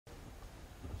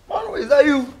Oh, is that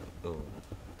you? Oh,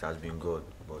 it has been God,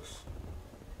 boss.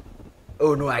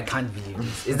 Oh no, I can't believe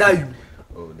this. Is that you?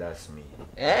 Oh, that's me.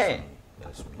 Eh?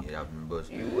 That's me. It has been boss.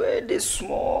 You were this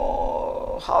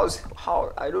small house.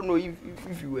 How I don't know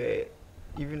if you were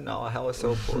even our house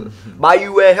helper, but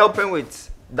you were helping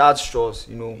with dad's chores.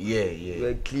 You know. Yeah. You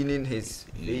were cleaning his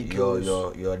vehicles.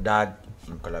 Your dad,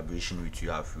 in collaboration with you,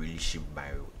 have really shaped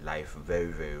my life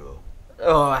very, very well.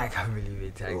 Oh, I can't believe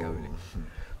it. I can't believe it.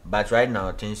 But right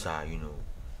now, things are,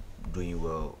 doing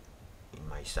well in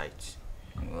my sight.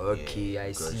 Okay, Yeah,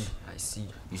 I see.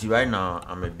 You see, right now,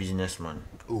 I'm a businessman.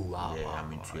 Oh wow. Yeah, wow,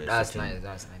 I'm into wow. a That's certain, nice.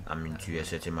 That's nice. I'm into a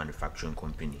certain manufacturing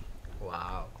company.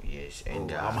 Wow. Yes,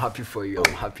 and I'm happy for you.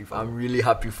 I'm really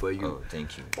happy for you. Oh,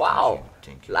 thank you. Wow.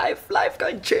 Thank you. Life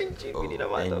can change within a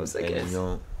matter of And seconds.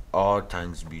 all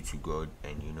thanks be to God,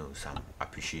 and some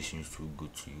appreciation is too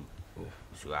good to you.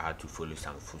 So I had to follow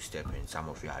some footsteps and some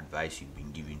of your advice you've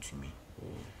been giving to me.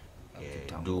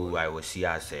 Yeah, though I was here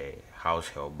as a house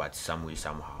help, but some way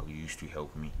somehow you used to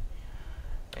help me.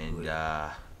 And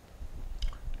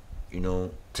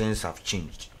things have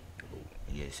changed.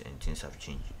 Yes, and things have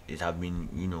changed. It have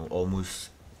been almost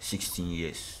 16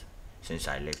 years since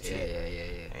I left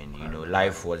here. Yeah. And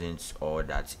life wasn't all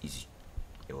that easy.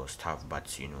 It was tough,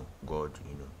 but God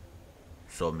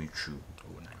saw me through.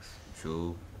 Oh, nice.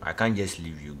 So I can't just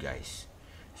leave you guys.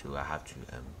 So I have to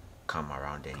come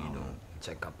around and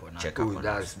check up on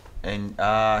us. And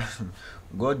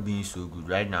God being so good,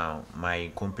 right now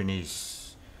my company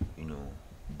is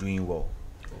doing well.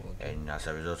 Okay. And as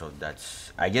a result of that,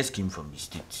 I just came from the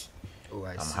States. Oh,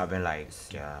 I I'm see. having like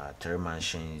 3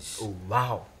 mansions. Oh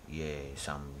wow. Yeah,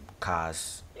 some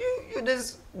cars. You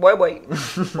this boy.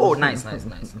 Oh, nice.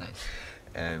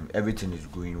 Everything is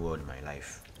going well in my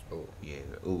life. Oh. Yeah.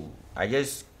 Oh, I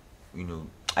just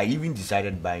I even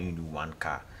decided buying you one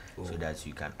car so that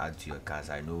you can add to your cars.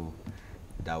 I know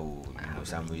that will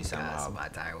some way somehow.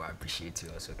 But I will appreciate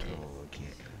you also. Okay. Oh, okay.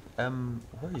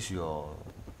 What is your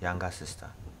younger sister,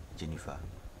 Jennifer?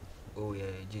 Oh yeah,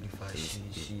 Jennifer.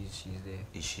 She's there.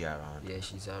 Is she around? Yeah,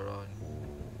 she's around.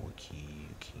 Oh, okay.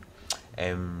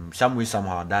 Some way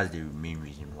somehow that's the main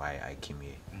reason why I came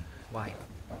here. Why?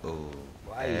 Oh.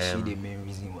 Why is she the main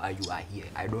reason why you are here?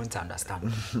 I don't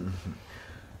understand.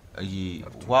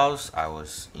 Whilst I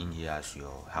was in here as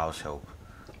your house help,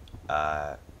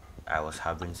 I was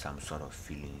having some sort of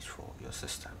feelings for your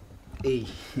sister. Hey,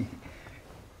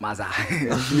 Maza,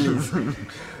 feelings.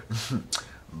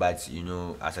 But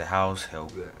as a house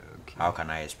help, how can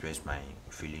I express my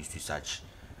feelings to such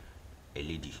a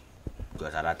lady?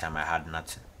 Because at that time I had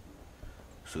nothing.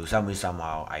 So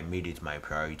somehow I made it my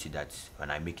priority that when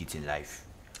I make it in life,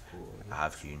 I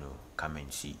have to come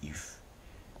and see if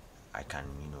I can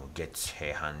get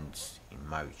her hands in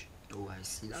marriage. Oh, I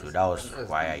see. So that was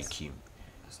why nice. I came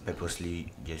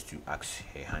purposely just to ask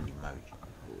her hand in marriage.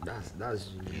 Oh, that's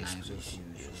really yes, nice please. of you.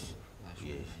 Yes. That's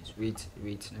Yes. really nice.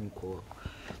 Wait, let me call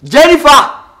Jennifer.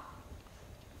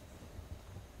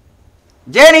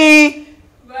 Jenny.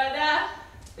 Brother.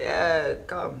 Yeah,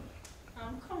 come.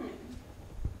 I'm coming.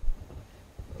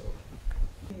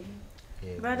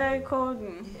 Yeah, Brother, you called me.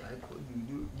 Yeah, I called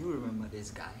you. Do you remember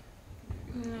this guy?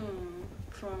 No,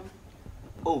 from.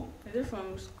 Oh. Is it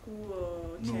from school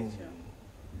or No. church?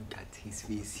 Look at his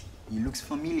face. He looks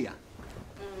familiar.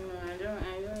 No, I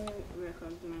don't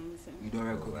recognize him. You don't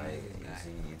recognize this You guy.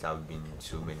 see, it have been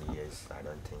so many years. I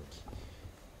don't think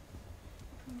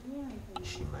Yeah.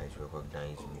 she might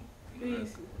recognize me. Who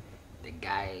is he? The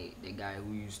guy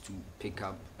who used to pick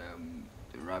up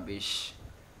the rubbish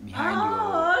behind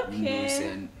your windows,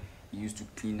 and he used to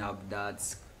clean up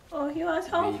that. Oh, he was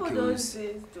helpful those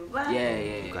Vehicles. days too. But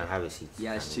You can have a seat. He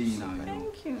has You changed can now.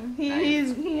 thank you.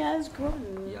 He has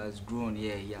grown. He has grown,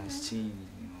 yeah, he has changed,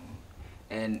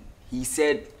 And he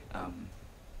said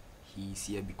he's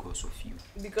here because of you.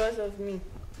 Because of me.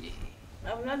 Yeah.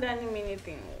 I've not done him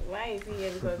anything. Why is he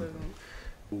here because of me?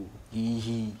 Oh,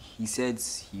 he said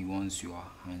he wants your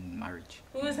hand in marriage.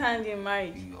 Whose hand in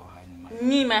marriage? Your hand in marriage.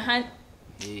 Me, my hand.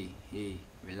 Hey,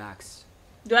 relax.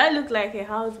 Do I look like a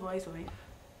houseboy's wife?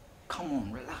 Come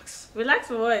on, relax. Relax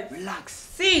for what? Relax.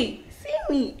 See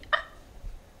me.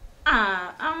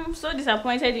 I'm so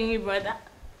disappointed in you, brother.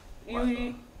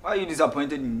 Why are you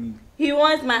disappointed in me? He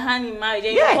wants my hand in marriage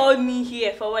and Yeah. you called me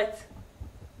here for what?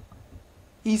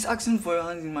 He's asking for your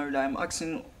hand in marriage. I'm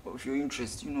asking of your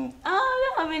interest, I don't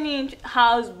have any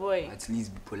houseboy. At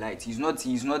least be polite. He's not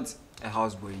a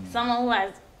houseboy anymore. Someone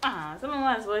who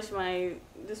has washed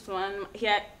this one. He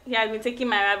had been taking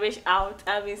my rubbish out.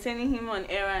 I've been sending him on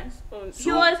errands.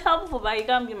 He was helpful, but he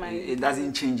can't be my. It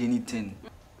doesn't change anything.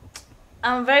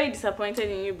 I'm very disappointed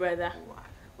in you, brother.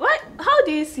 What? How How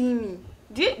do you see me?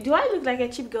 Do I look like a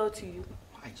cheap girl to you?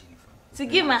 Why, Jennifer? To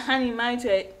give my hand in marriage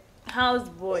to a house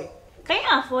boy. Can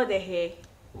you afford the hair?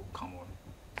 Oh, come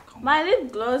on. My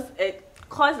lip gloss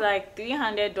costs like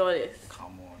 $300.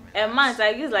 Come on, A month I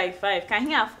use like 5. Can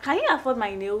he afford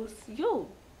my nails? Yo.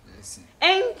 Listen.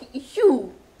 And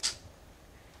you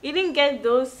didn't get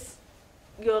those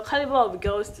your caliber of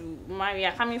girls to marry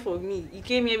are coming for me. You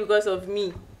came here because of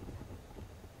me.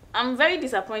 I'm very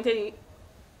disappointed.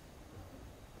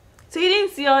 So you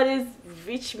didn't see all these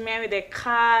rich men with the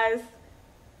cars,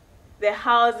 the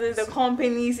houses, the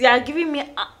companies. You are giving me.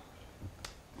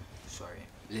 Sorry.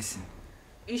 Listen.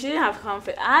 You shouldn't have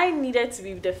comfort. I needed to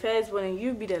be the first one and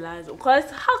you be the last one. Because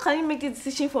how can you make the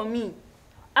decision for me?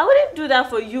 I wouldn't do that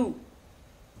for you.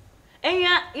 And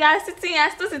you're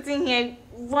still sitting here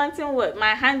wanting what?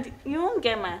 My hand. You won't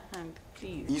get my hand,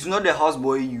 please. He's not the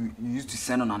houseboy you used to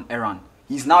send on an errand.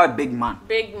 He's now a big man.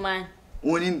 Big man.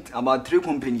 Owning about 3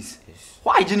 companies. Yes.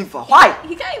 Why, Jennifer? Why?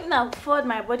 He can't even afford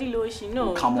my body lotion.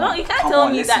 No. Oh, come on. No, you can't come tell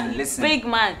on, me listen, that listen. big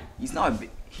man. He's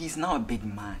now a big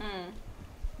man.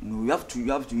 You know, you have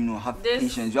to have This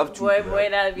patience. You have to boy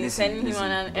that be listen, sending him on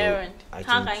an errand. I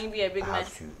How think can you be a big I man?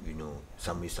 have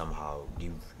to, somehow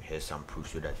give her some proof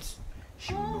so that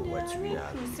she will know what we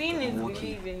are. Seeing is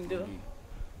Okay. believing, though.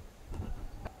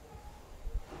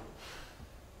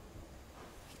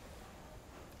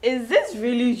 Is this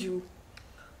really you?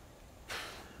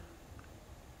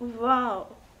 Wow.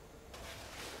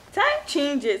 Time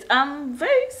changes. I'm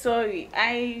very sorry.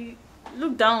 I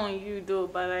look down on you though,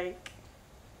 but like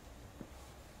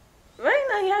right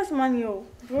now he has money, bro.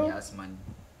 He has money.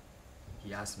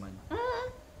 He has money.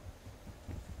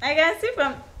 I can see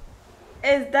from.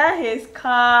 Is that his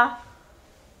car?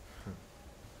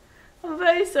 I'm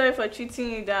very sorry for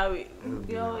treating you that way.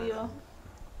 Yo.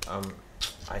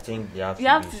 I think you have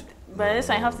to. But this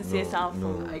I have to say something.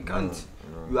 No, I can't.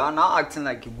 no. You are now acting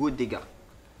like a good digger.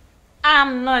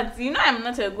 I'm not. You know I'm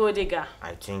not a gold digger.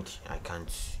 I think I can't,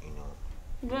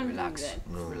 Don't Relax. do that.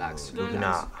 no, Relax. no. Looking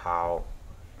Relax. at how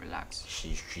Relax.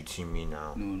 she's treating me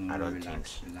now, No, I don't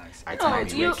relax. think. Relax. I It No,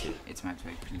 might you- work. It might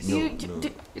work, please. No, You- no.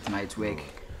 It might work.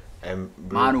 Bro,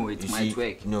 Manu, it you might see,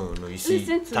 work. No, you see,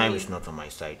 Listen to time me. is not on my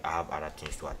side. I have other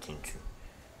things to attend to.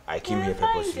 I came Yeah, here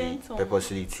fine, gentleman.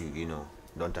 purposely to,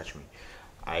 don't touch me.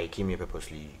 I came here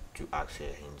purposely to ask her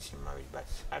hands in marriage, but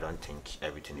I don't think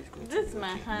everything is going This to is be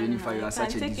my okay. hand. Jennifer, man. you are can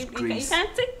such a take it. disgrace. You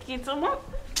can take it. You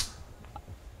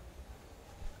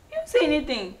don't say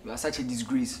anything. You are such a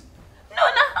disgrace. No,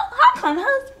 how can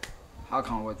How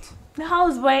can what? the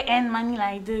houseboy earn money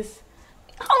like this?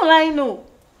 How will I know?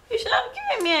 You should have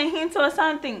given me a hint or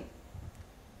something.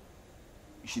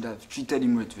 You should have treated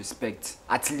him with respect.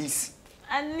 At least.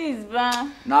 At least,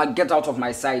 bruh. Now get out of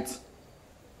my sight.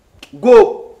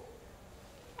 Go!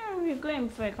 We're going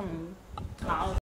before I come in.